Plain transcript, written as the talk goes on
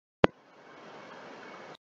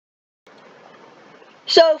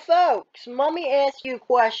So, folks, let me ask you a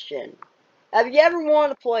question. Have you ever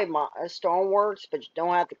wanted to play STORMWORKS, but you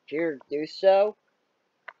don't have the computer to do so?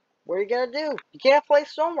 What are you going to do? You can't play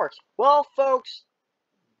STORMWORKS. Well, folks,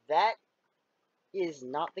 that is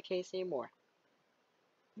not the case anymore.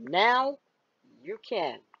 Now, you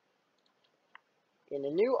can. In a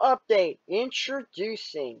new update,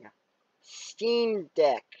 introducing Steam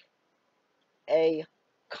Deck, a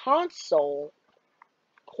console,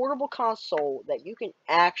 portable console that you can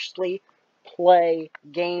actually play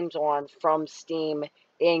games on from Steam,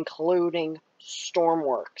 including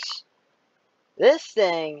STORMWORKS. This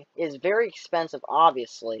thing is very expensive,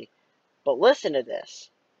 obviously, but listen to this.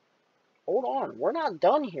 Hold on, we're not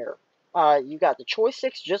done here. You got the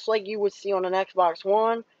joysticks just like you would see on an Xbox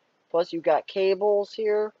One, plus you got cables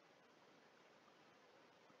here.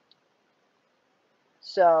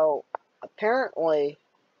 So, apparently,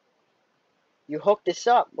 you hook this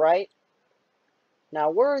up, right? Now,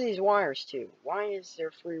 where are these wires to? Why is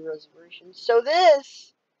there free reservations? So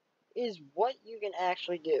this is what you can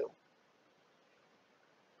actually do.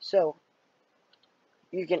 So,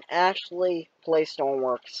 you can actually play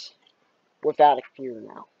STORMWORKS without a computer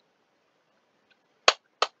now.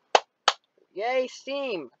 Yay,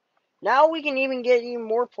 Steam! Now we can even get even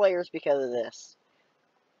more players because of this.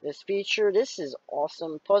 This feature, this is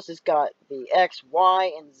awesome. Plus, it's got the X,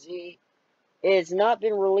 Y, and Z. It has not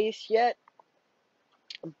been released yet,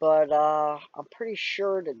 but I'm pretty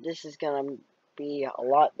sure that this is going to be a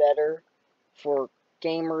lot better for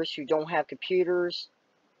gamers who don't have computers,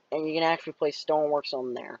 and you can actually play STORMWORKS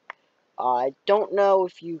on there. I don't know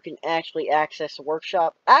if you can actually access the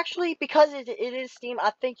workshop. Actually, because it is Steam,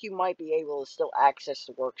 I think you might be able to still access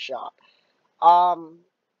the workshop.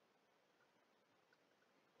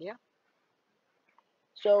 Yeah.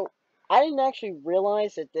 So, I didn't actually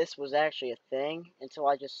realize that this was actually a thing until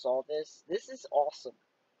I just saw this. This is awesome.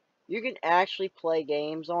 You can actually play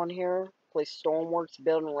games on here, play STORMWORKS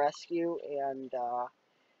Build and Rescue, and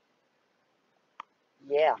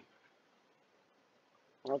yeah,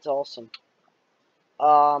 that's awesome.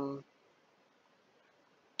 Um,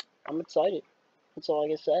 I'm excited. That's all I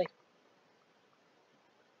can say.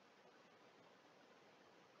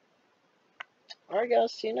 Alright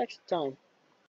guys, see you next time.